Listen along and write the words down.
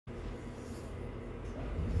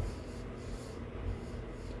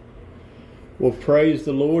Well, praise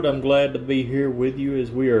the Lord. I'm glad to be here with you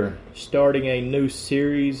as we are starting a new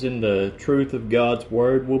series in the truth of God's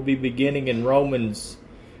Word. We'll be beginning in Romans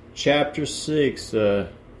chapter 6,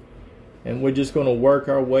 and we're just going to work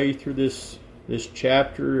our way through this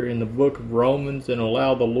chapter in the book of Romans and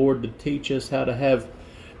allow the Lord to teach us how to have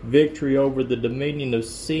victory over the dominion of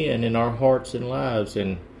sin in our hearts and lives.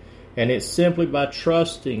 And it's simply by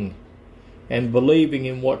trusting and believing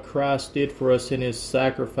in what Christ did for us in His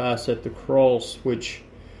sacrifice at the cross, which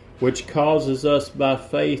causes us by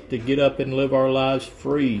faith to get up and live our lives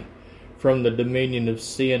free from the dominion of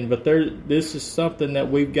sin. But this is something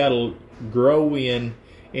that we've got to grow in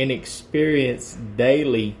and experience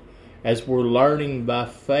daily as we're learning by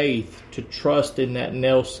faith to trust in that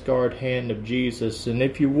nail-scarred hand of Jesus. And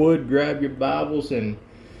if you would, grab your Bibles, and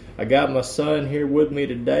I got my son here with me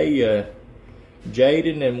today,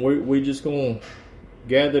 Jaden, and we're just going to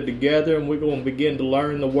gather together and we're going to begin to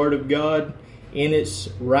learn the Word of God in its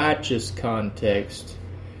righteous context,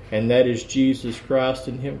 and that is Jesus Christ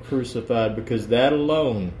and Him crucified, because that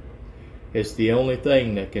alone is the only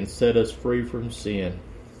thing that can set us free from sin.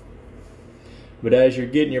 But as you're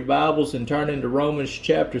getting your Bibles and turning to Romans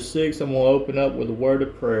chapter 6, I'm going to open up with a word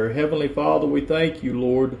of prayer. Heavenly Father, we thank you,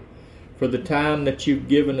 Lord, for the time that you've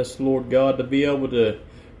given us, Lord God, to be able to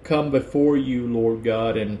come before you, Lord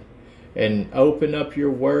God, and open up your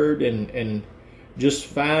word and just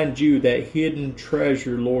find you, that hidden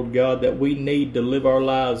treasure, Lord God, that we need to live our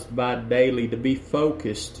lives by daily, to be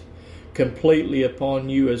focused completely upon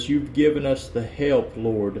you as you've given us the help,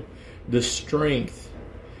 Lord, the strength,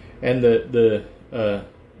 and the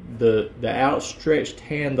outstretched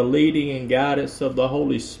hand, the leading and guidance of the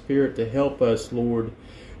Holy Spirit to help us, Lord,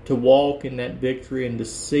 to walk in that victory and to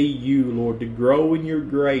see you, Lord, to grow in your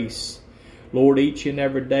grace, Lord, each and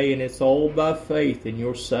every day. And it's all by faith in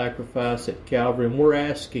your sacrifice at Calvary. And we're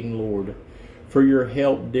asking, Lord, for your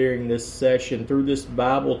help during this session, through this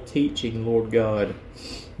Bible teaching, Lord God,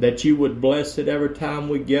 that you would bless it every time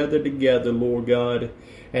we gather together, Lord God,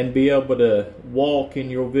 and be able to walk in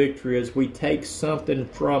your victory as we take something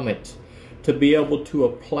from it to be able to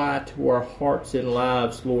apply to our hearts and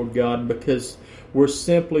lives, Lord God, because we're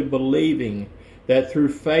simply believing that through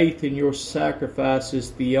faith in your sacrifice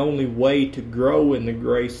is the only way to grow in the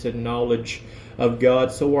grace and knowledge of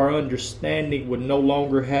God. So our understanding would no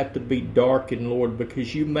longer have to be darkened, Lord,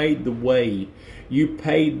 because you made the way. You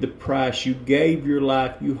paid the price. You gave your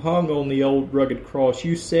life. You hung on the old rugged cross.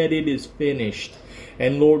 You said it is finished.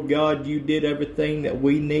 And Lord God, you did everything that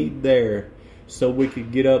we need there so we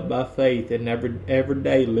could get up by faith and every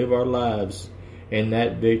day live our lives in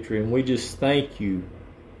that victory. And we just thank you,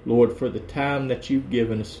 Lord, for the time that you've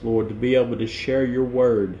given us, Lord, to be able to share your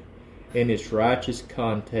word in its righteous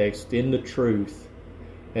context, in the truth,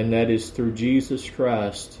 and that is through Jesus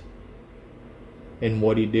Christ and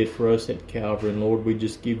what He did for us at Calvary. And Lord, we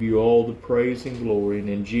just give you all the praise and glory, and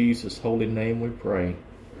in Jesus' holy name we pray.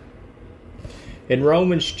 In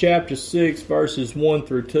Romans chapter 6, verses 1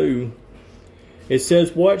 through 2, it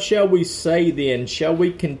says, "What shall we say then? Shall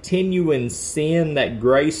we continue in sin that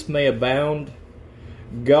grace may abound?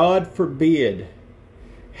 God forbid.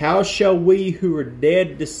 How shall we who are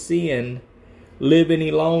dead to sin live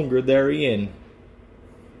any longer therein?"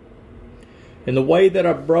 And the way that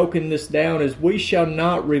I've broken this down is we shall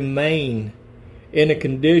not remain in a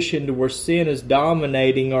condition to where sin is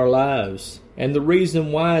dominating our lives. And the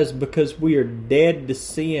reason why is because we are dead to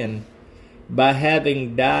sin by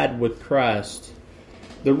having died with Christ.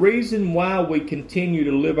 The reason why we continue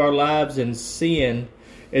to live our lives in sin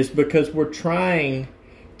is because we're trying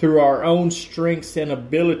through our own strengths and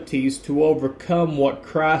abilities to overcome what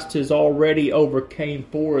Christ has already overcame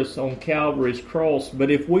for us on Calvary's cross.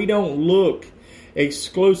 But if we don't look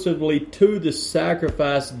exclusively to the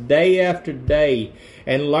sacrifice day after day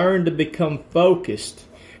and learn to become focused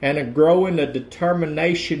and grow in a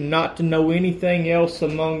determination not to know anything else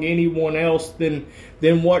among anyone else, then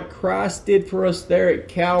what Christ did for us there at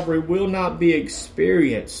Calvary will not be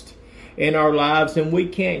experienced in our lives, and we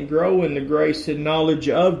can't grow in the grace and knowledge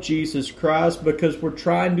of Jesus Christ because we're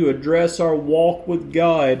trying to address our walk with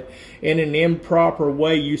God in an improper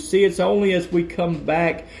way. You see, it's only as we come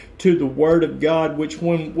back to the Word of God, which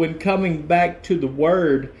when coming back to the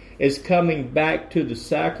Word is coming back to the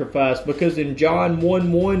sacrifice, because in John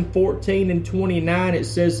 1:1, 14 and 29 it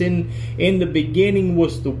says, in the beginning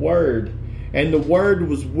was the Word, and the Word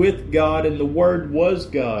was with God, and the Word was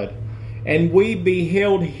God. And we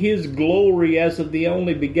beheld His glory as of the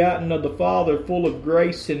only begotten of the Father, full of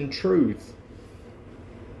grace and truth.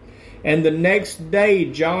 And the next day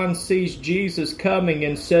John sees Jesus coming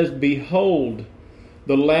and says, "Behold,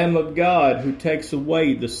 the Lamb of God who takes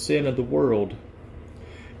away the sin of the world.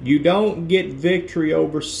 You don't get victory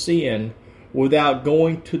over sin without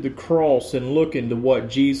going to the cross and looking to what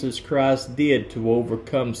Jesus Christ did to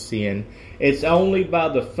overcome sin. It's only by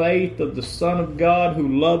the faith of the Son of God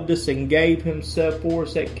who loved us and gave Himself for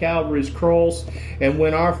us at Calvary's cross. And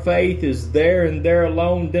when our faith is there and there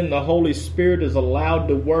alone, then the Holy Spirit is allowed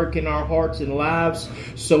to work in our hearts and lives,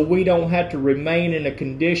 so we don't have to remain in a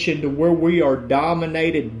condition to where we are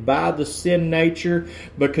dominated by the sin nature,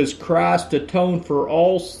 because Christ atoned for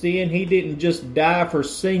all sin. He didn't just die for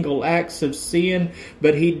single acts of sin,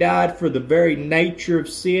 but He died for the very nature of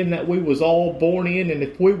sin that we was all born in. And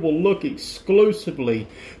if we will look exclusively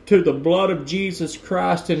to the blood of Jesus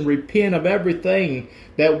Christ and repent of everything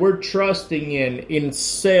that we're trusting in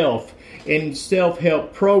self-help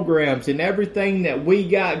programs, and everything that we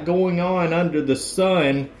got going on under the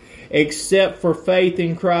sun, except for faith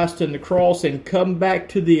in Christ and the cross, and come back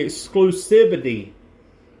to the exclusivity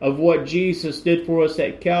of what Jesus did for us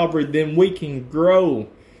at Calvary, then we can grow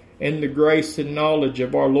in the grace and knowledge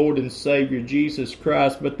of our Lord and Savior Jesus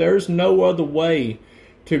Christ. But there's no other way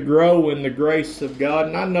to grow in the grace of God.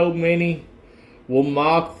 And I know many will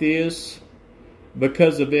mock this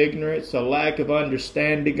because of ignorance, a lack of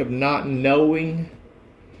understanding, of not knowing.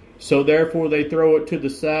 So therefore they throw it to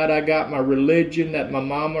the side. I got my religion that my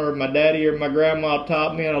mama or my daddy or my grandma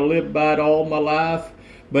taught me, and I lived by it all my life.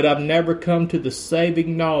 But I've never come to the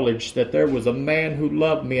saving knowledge that there was a man who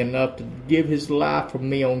loved me enough to give His life for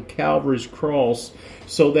me on Calvary's cross,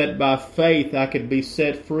 so that by faith I could be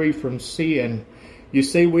set free from sin. You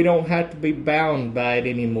see, we don't have to be bound by it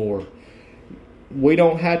anymore. We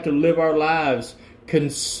don't have to live our lives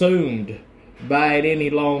consumed by it any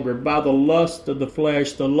longer, by the lust of the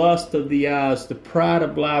flesh, the lust of the eyes, the pride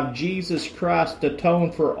of life. Jesus Christ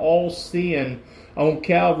atoned for all sin on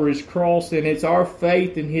Calvary's cross, and it's our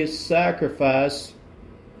faith in His sacrifice.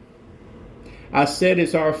 I said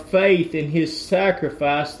it's our faith in His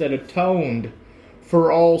sacrifice that atoned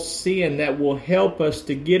for all sin that will help us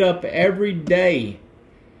to get up every day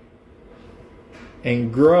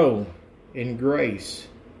and grow in grace.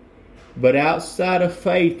 But outside of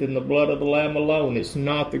faith in the blood of the Lamb alone, it's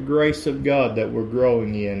not the grace of God that we're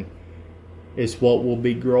growing in. It's what we'll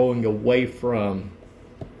be growing away from.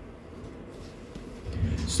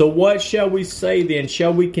 So what shall we say then?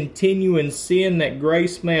 Shall we continue in sin that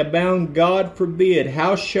grace may abound? God forbid.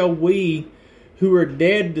 How shall we who are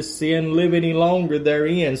dead to sin live any longer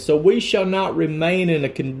therein? So we shall not remain in a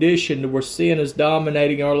condition where sin is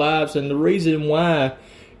dominating our lives. And the reason why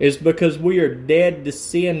is because we are dead to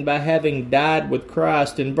sin by having died with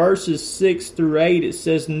Christ. In verses 6 through 8 it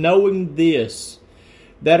says, knowing this,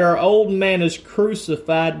 that our old man is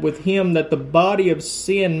crucified with Him, that the body of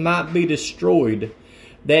sin might be destroyed,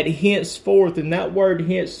 that henceforth, and that word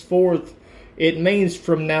henceforth, it means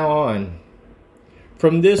from now on.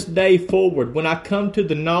 From this day forward, when I come to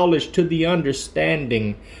the knowledge, to the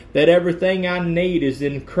understanding that everything I need is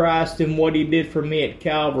in Christ and what He did for me at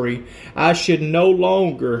Calvary, I should no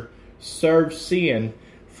longer serve sin.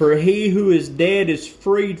 For he who is dead is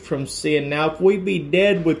freed from sin. Now, if we be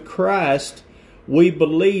dead with Christ, we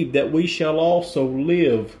believe that we shall also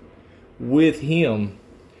live with Him.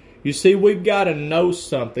 You see, we've got to know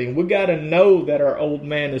something. We've got to know that our old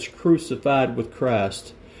man is crucified with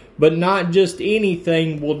Christ. But not just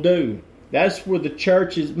anything will do. That's where the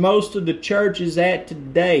church is, most of the church is at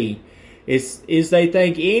today. Is they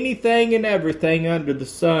think anything and everything under the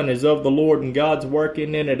sun is of the Lord and God's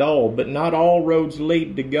working in it all. But not all roads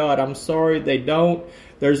lead to God. I'm sorry, they don't.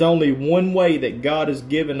 There's only one way that God has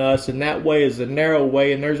given us, and that way is a narrow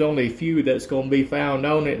way, and there's only a few that's going to be found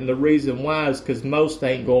on it. And the reason why is because most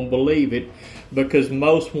ain't going to believe it, because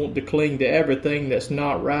most want to cling to everything that's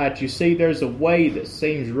not right. You see, there's a way that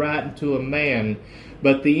seems right unto a man,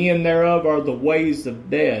 but the end thereof are the ways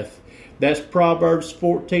of death. That's Proverbs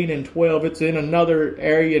 14 and 12. It's in another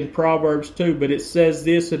area in Proverbs too, but it says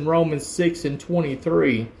this in Romans 6 and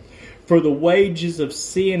 23. For the wages of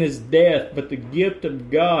sin is death, but the gift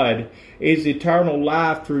of God is eternal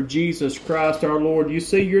life through Jesus Christ our Lord. You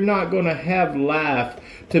see, you're not going to have life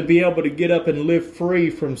to be able to get up and live free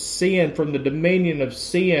from sin, from the dominion of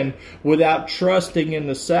sin, without trusting in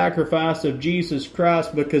the sacrifice of Jesus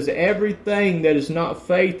Christ, because everything that is not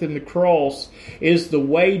faith in the cross is the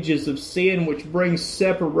wages of sin, which brings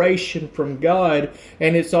separation from God,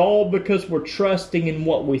 and it's all because we're trusting in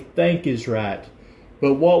what we think is right.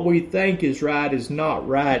 But what we think is right is not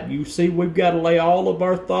right. You see, we've got to lay all of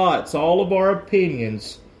our thoughts, all of our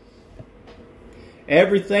opinions,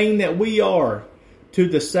 everything that we are, to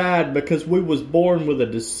the side, because we was born with a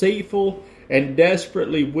deceitful and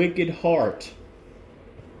desperately wicked heart.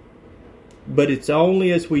 But it's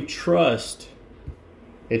only as we trust.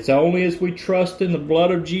 It's only as we trust in the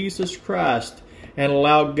blood of Jesus Christ and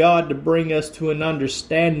allow God to bring us to an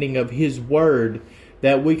understanding of His Word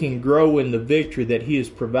that we can grow in the victory that He has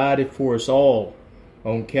provided for us all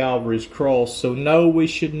on Calvary's cross. So no, we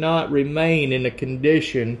should not remain in a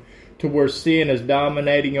condition to where sin is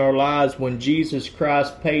dominating our lives when Jesus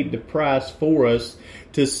Christ paid the price for us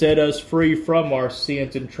to set us free from our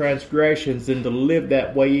sins and transgressions and to live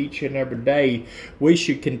that way each and every day. We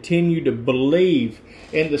should continue to believe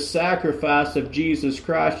in the sacrifice of Jesus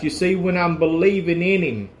Christ. You see, when I'm believing in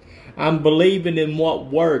Him, I'm believing in what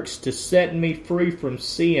works to set me free from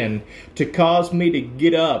sin, to cause me to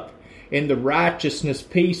get up in the righteousness,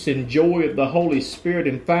 peace, and joy of the Holy Spirit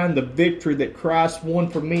and find the victory that Christ won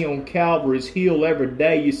for me on Calvary's hill every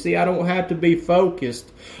day. You see, I don't have to be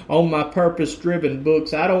focused on my purpose-driven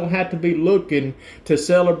books. I don't have to be looking to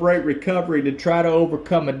celebrate recovery to try to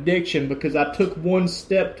overcome addiction, because I took one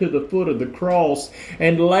step to the foot of the cross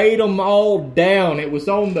and laid them all down. It was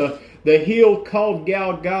on the hill called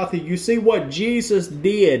Golgotha. You see, what Jesus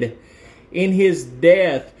did in His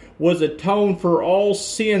death was atone for all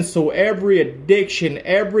sin, so every addiction,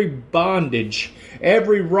 every bondage,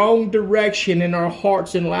 every wrong direction in our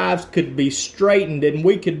hearts and lives could be straightened and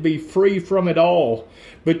we could be free from it all.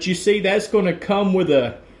 But you see, that's going to come with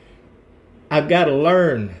I've got to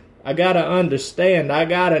learn, I got to understand, I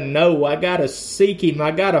got to know, I got to seek Him,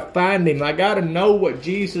 I got to find Him, I got to know what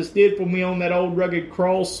Jesus did for me on that old rugged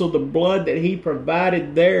cross, so the blood that He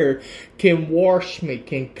provided there can wash me,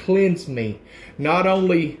 can cleanse me, not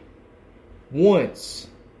only once,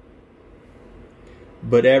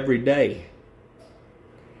 but every day.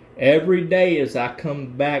 Every day as I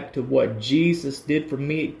come back to what Jesus did for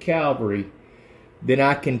me at Calvary, then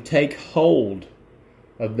I can take hold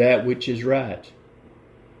of that which is right.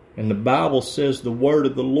 And the Bible says the word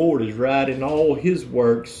of the Lord is right, and all His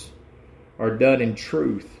works are done in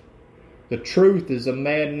truth. The truth is a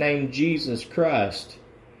man named Jesus Christ,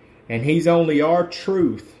 and He's only our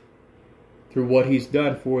truth through what He's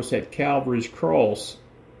done for us at Calvary's cross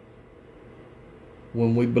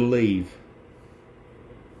when we believe.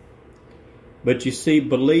 But you see,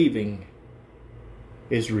 believing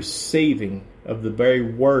is receiving of the very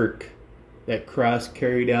work that Christ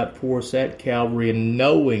carried out for us at Calvary, and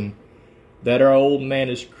knowing that our old man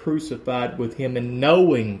is crucified with Him, and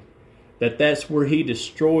knowing that that's where He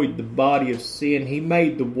destroyed the body of sin. He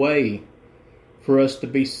made the way for us to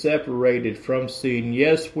be separated from sin.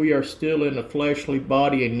 Yes, we are still in a fleshly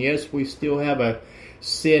body, and yes, we still have a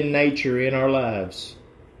sin nature in our lives.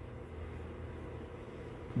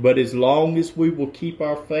 But as long as we will keep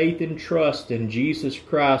our faith and trust in Jesus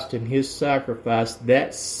Christ and His sacrifice,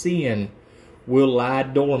 that sin will lie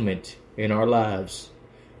dormant in our lives,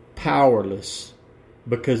 powerless,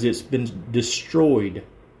 because it's been destroyed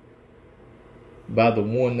by the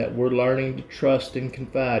one that we're learning to trust and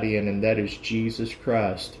confide in, and that is Jesus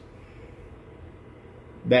Christ.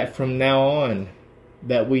 That from now on,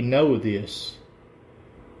 that we know this,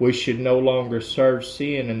 we should no longer serve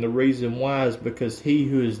sin, and the reason why is because He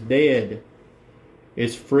who is dead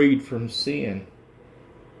is freed from sin.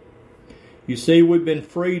 You see, we've been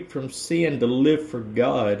freed from sin to live for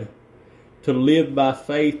God, to live by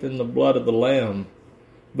faith in the blood of the Lamb.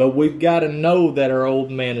 But we've got to know that our old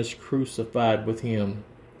man is crucified with Him.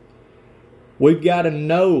 We've got to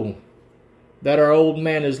know that our old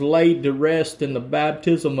man is laid to rest in the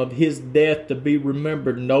baptism of His death to be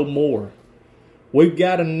remembered no more. We've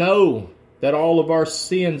got to know that all of our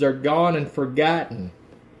sins are gone and forgotten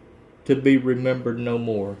to be remembered no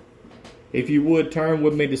more. If you would, turn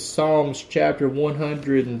with me to Psalms chapter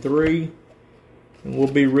 103. And we'll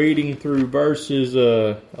be reading through verses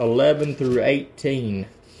 11 through 18.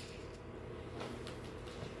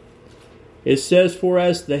 It says, "For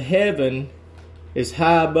as the heaven is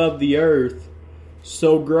high above the earth,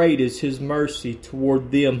 so great is His mercy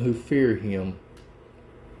toward them who fear Him."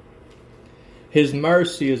 His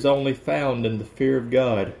mercy is only found in the fear of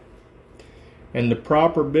God. And the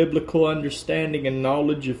proper biblical understanding and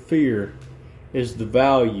knowledge of fear is the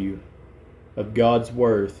value of God's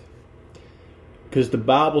worth. Because the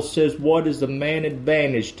Bible says, what is a man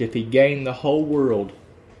advantaged if he gain the whole world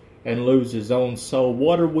and lose his own soul?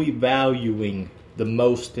 What are we valuing the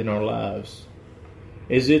most in our lives?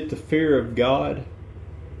 Is it the fear of God?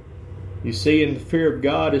 You see, in the fear of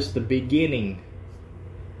God is the beginning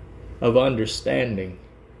of understanding.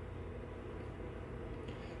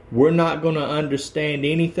 We're not going to understand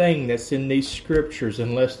anything that's in these scriptures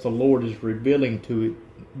unless the Lord is revealing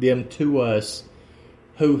them to us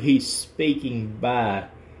who He's speaking by,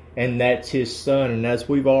 and that's His Son. And as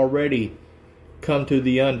we've already come to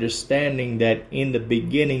the understanding that in the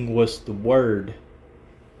beginning was the Word.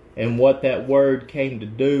 And what that Word came to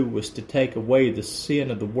do was to take away the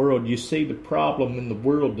sin of the world. You see, the problem in the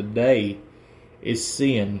world today is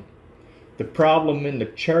sin. The problem in the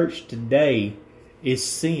church today is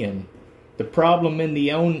sin. The problem in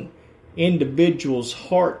the own individual's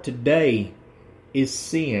heart today is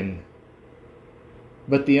sin.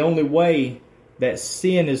 But the only way that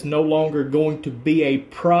sin is no longer going to be a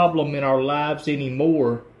problem in our lives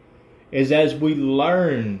anymore is as we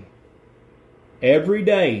learn every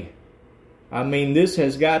day. I mean, this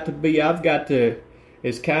has got to be,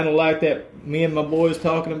 it's kind of like that, me and my boys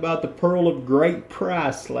talking about the pearl of great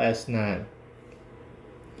price last night.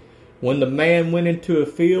 When the man went into a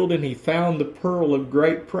field and he found the pearl of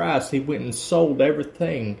great price, he went and sold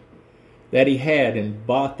everything that he had and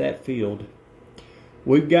bought that field.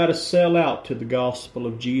 We've got to sell out to the gospel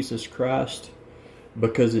of Jesus Christ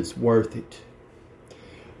because it's worth it.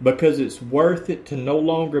 Because it's worth it to no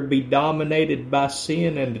longer be dominated by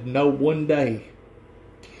sin and to know one day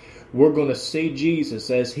we're going to see Jesus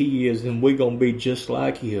as He is and we're going to be just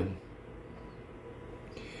like Him.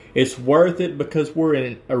 It's worth it because we're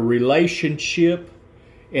in a relationship,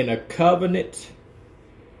 in a covenant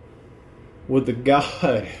with the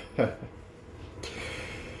God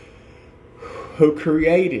who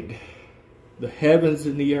created the heavens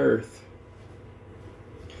and the earth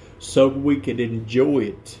so we could enjoy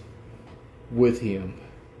it with Him.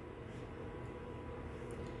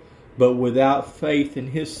 But without faith in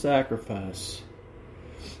His sacrifice,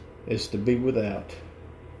 it's to be without.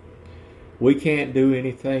 We can't do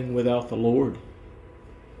anything without the Lord.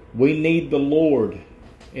 We need the Lord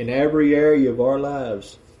in every area of our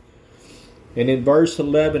lives. And in verse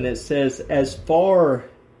 11 it says, as far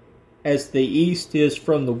as the east is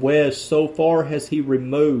from the west, so far has He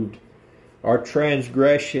removed our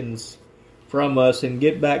transgressions from us. And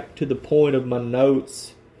get back to the point of my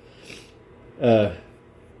notes. All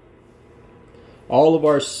of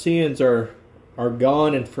our sins are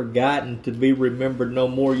gone and forgotten, to be remembered no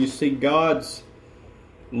more. You see, God's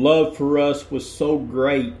love for us was so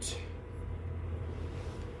great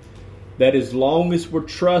that as long as we're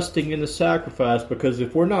trusting in the sacrifice, because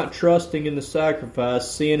if we're not trusting in the sacrifice,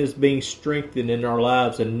 sin is being strengthened in our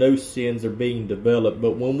lives and no sins are being developed.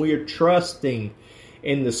 But when we are trusting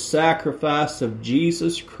in the sacrifice of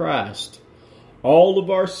Jesus Christ, all of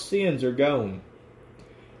our sins are gone.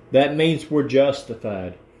 That means we're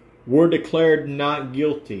justified. We're declared not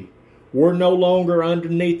guilty. We're no longer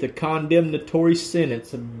underneath the condemnatory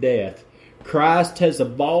sentence of death. Christ has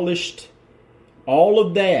abolished all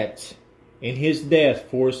of that in His death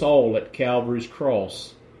for us all at Calvary's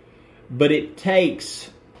cross. But it takes,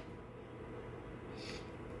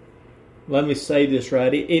 let me say this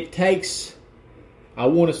right, it takes, I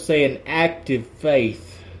want to say, an active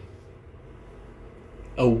faith,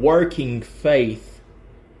 a working faith,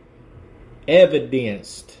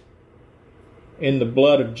 evidenced in the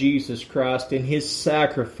blood of Jesus Christ, in His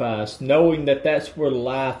sacrifice, knowing that that's where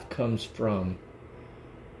life comes from.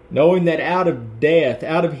 Knowing that out of death,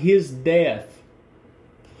 out of His death,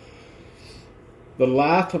 the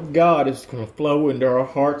life of God is going to flow into our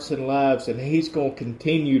hearts and lives, and He's going to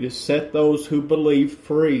continue to set those who believe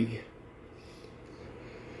free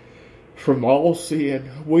from all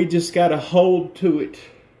sin. We just got to hold to it.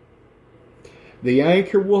 The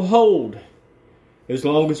anchor will hold as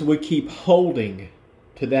long as we keep holding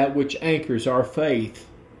to that which anchors our faith.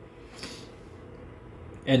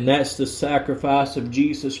 And that's the sacrifice of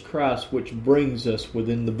Jesus Christ which brings us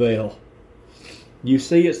within the veil. You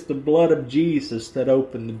see, it's the blood of Jesus that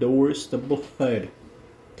opened the door. It's the blood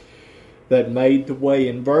that made the way.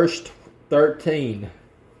 In verse 13,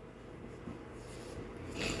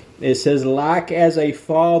 it says, like as a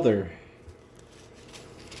father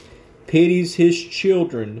pities his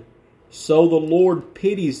children, so the Lord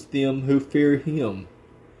pities them who fear Him.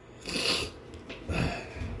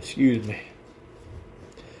 Excuse me.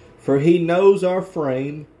 For He knows our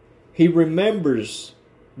frame. He remembers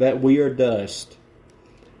that we are dust.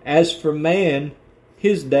 As for man,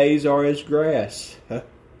 his days are as grass.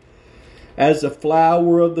 As the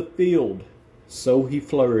flower of the field, so he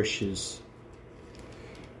flourishes.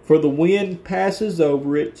 For the wind passes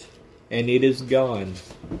over it, and it is gone.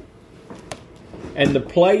 And the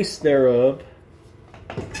place thereof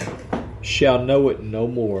shall know it no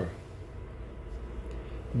more.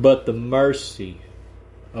 But the mercy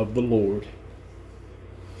of the Lord.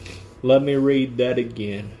 Let me read that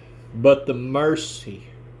again. But the mercy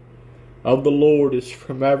of the Lord is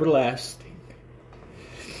from everlasting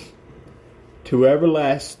to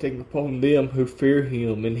everlasting upon them who fear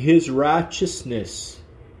Him, and His righteousness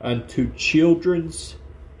unto children's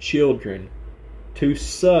children, to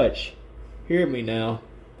such, hear me now,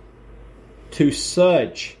 to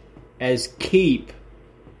such as keep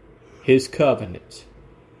his covenant,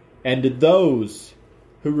 and to those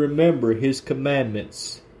who remember his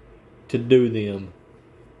commandments to do them.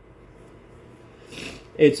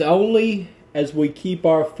 It's only as we keep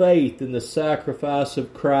our faith in the sacrifice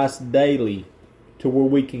of Christ daily to where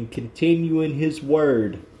we can continue in his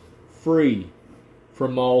word free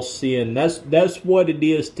from all sin. That's what it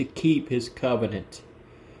is to keep his covenant.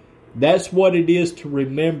 That's what it is to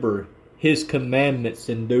remember his commandments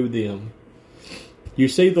and do them. You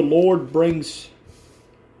see, the Lord brings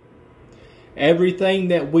everything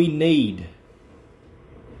that we need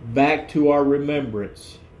back to our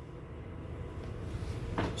remembrance,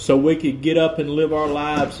 so we could get up and live our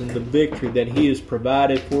lives in the victory that he has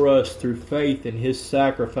provided for us through faith in his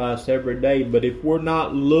sacrifice every day. But if we're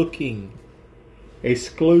not looking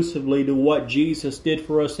exclusively to what Jesus did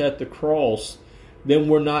for us at the cross, then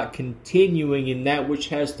we're not continuing in that which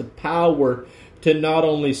has the power to not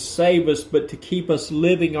only save us, but to keep us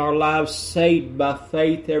living our lives saved by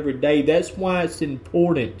faith every day. That's why it's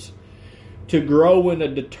important to grow in a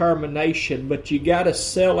determination, but you got to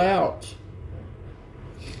sell out.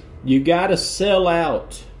 You got to sell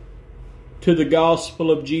out to the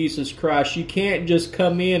gospel of Jesus Christ. You can't just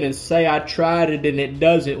come in and say, I tried it and it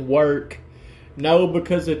doesn't work. No,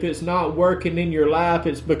 because if it's not working in your life,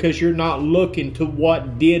 it's because you're not looking to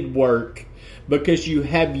what did work. Because you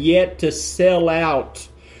have yet to sell out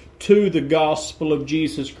to the gospel of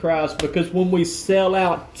Jesus Christ. Because when we sell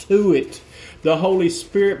out to it, the Holy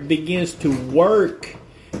Spirit begins to work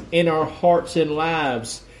in our hearts and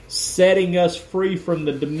lives, setting us free from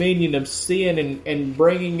the dominion of sin and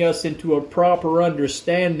bringing us into a proper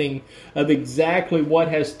understanding of exactly what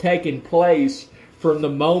has taken place from the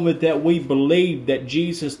moment that we believe that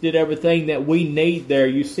Jesus did everything that we need there.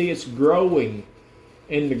 You see, it's growing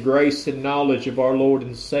in the grace and knowledge of our Lord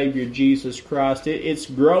and Savior Jesus Christ. It's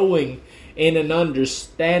growing in an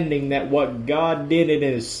understanding that what God did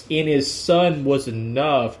in His Son was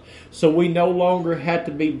enough. So we no longer have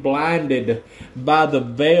to be blinded by the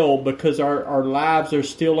veil because our lives are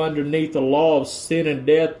still underneath the law of sin and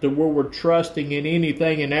death, to where we're trusting in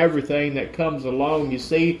anything and everything that comes along. You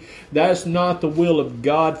see, that's not the will of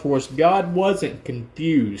God for us. God wasn't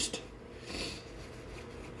confused.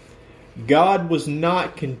 God was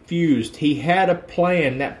not confused. He had a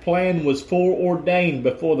plan. That plan was foreordained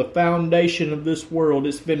before the foundation of this world.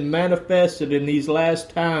 It's been manifested in these last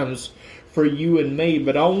times for you and me.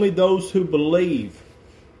 But only those who believe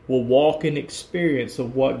will walk in experience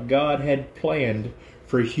of what God had planned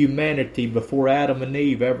for humanity before Adam and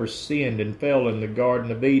Eve ever sinned and fell in the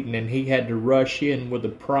Garden of Eden. And He had to rush in with a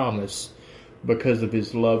promise because of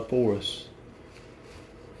His love for us.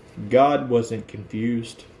 God wasn't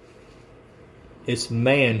confused. It's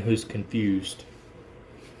man who's confused.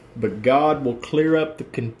 But God will clear up the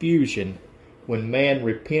confusion when man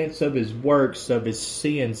repents of his works, of his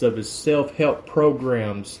sins, of his self-help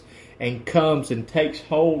programs, and comes and takes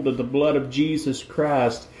hold of the blood of Jesus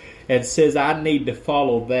Christ and says, I need to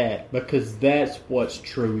follow that because that's what's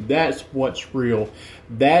true. That's what's real.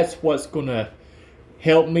 That's what's going to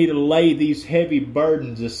help me to lay these heavy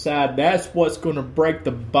burdens aside. That's what's going to break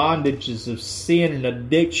the bondages of sin and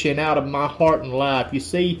addiction out of my heart and life. You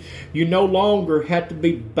see, you no longer have to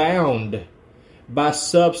be bound by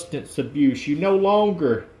substance abuse. You no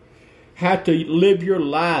longer have to live your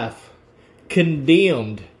life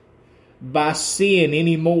condemned by sin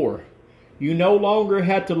anymore. You no longer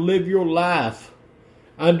have to live your life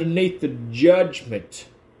underneath the judgment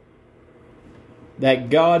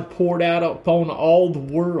that God poured out upon all the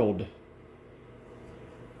world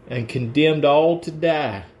and condemned all to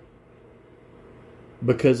die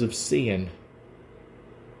because of sin.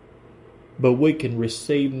 But we can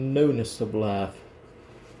receive newness of life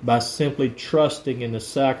by simply trusting in the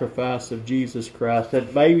sacrifice of Jesus Christ.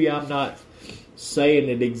 That maybe I'm not saying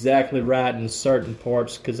it exactly right in certain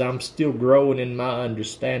parts because I'm still growing in my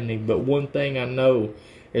understanding. But one thing I know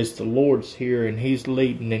is the Lord's here and He's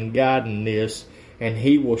leading and guiding this. And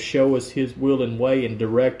He will show us His will and way and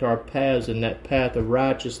direct our paths in that path of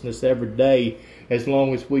righteousness every day, as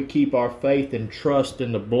long as we keep our faith and trust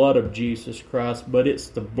in the blood of Jesus Christ. But it's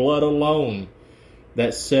the blood alone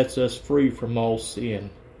that sets us free from all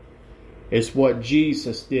sin. It's what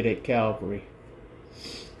Jesus did at Calvary.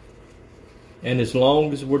 And as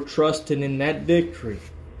long as we're trusting in that victory,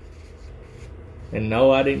 and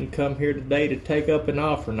no, I didn't come here today to take up an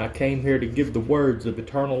offering. I came here to give the words of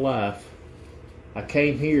eternal life. I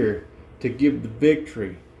came here to give the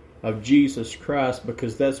victory of Jesus Christ,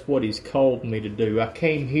 because that's what He's called me to do. I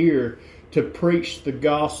came here to preach the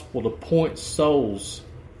gospel, to point souls.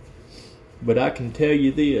 But I can tell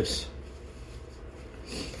you this: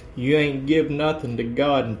 you ain't give nothing to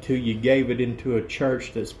God until you gave it into a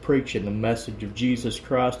church that's preaching the message of Jesus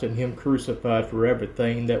Christ and Him crucified for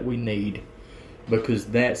everything that we need. Because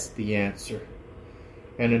that's the answer.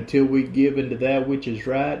 And until we give into that which is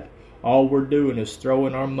right, all we're doing is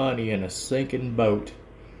throwing our money in a sinking boat.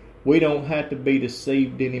 We don't have to be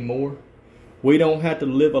deceived anymore. We don't have to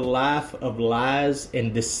live a life of lies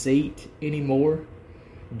and deceit anymore.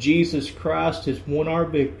 Jesus Christ has won our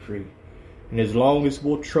victory. And as long as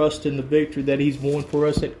we'll trust in the victory that He's won for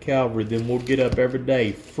us at Calvary, then we'll get up every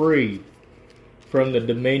day free from the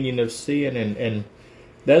dominion of sin. And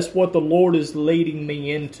that's what the Lord is leading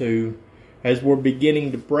me into as we're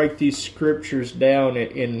beginning to break these scriptures down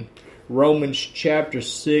in Romans chapter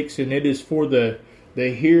 6. And it is for the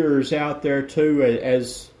hearers out there too,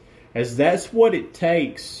 as that's what it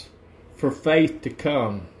takes for faith to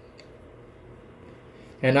come.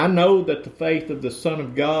 And I know that the faith of the Son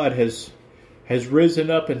of God has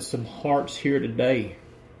risen up in some hearts here today.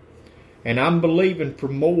 And I'm believing for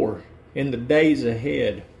more in the days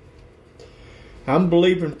ahead. I'm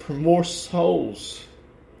believing for more souls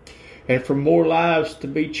and for more lives to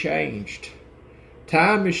be changed.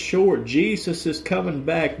 Time is short. Jesus is coming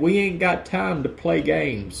back. We ain't got time to play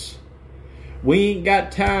games. We ain't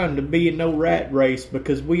got time to be in no rat race,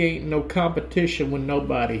 because we ain't in no competition with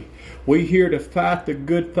nobody. We here to fight the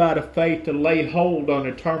good fight of faith, to lay hold on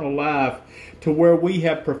eternal life, to where we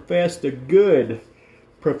have professed a good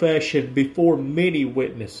profession before many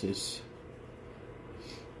witnesses.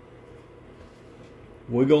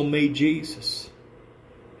 We're going to meet Jesus,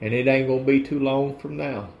 and it ain't going to be too long from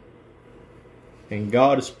now. And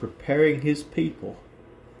God is preparing His people.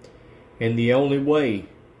 And the only way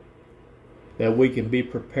that we can be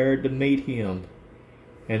prepared to meet Him,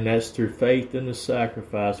 and that's through faith in the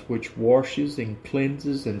sacrifice, which washes and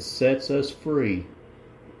cleanses and sets us free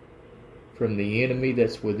from the enemy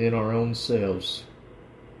that's within our own selves,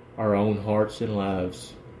 our own hearts and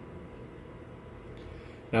lives.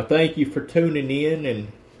 Now, thank you for tuning in,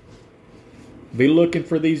 and be looking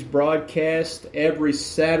for these broadcasts every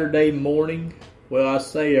Saturday morning. Well, I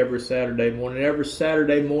say every Saturday morning. Every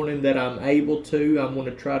Saturday morning that I'm able to, I'm going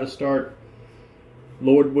to try to start,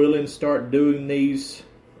 Lord willing, start doing these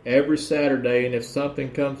every Saturday. And if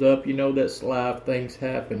something comes up, that's life, things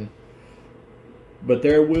happen. But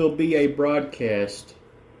there will be a broadcast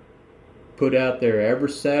put out there every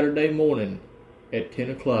Saturday morning at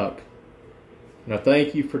 10 o'clock. Now,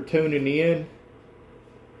 thank you for tuning in.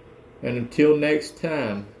 And until next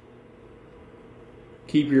time,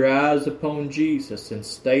 keep your eyes upon Jesus and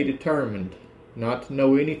stay determined not to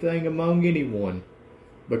know anything among anyone,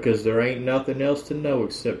 because there ain't nothing else to know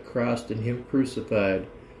except Christ and Him crucified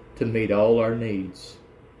to meet all our needs.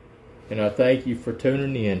 And I thank you for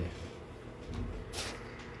tuning in.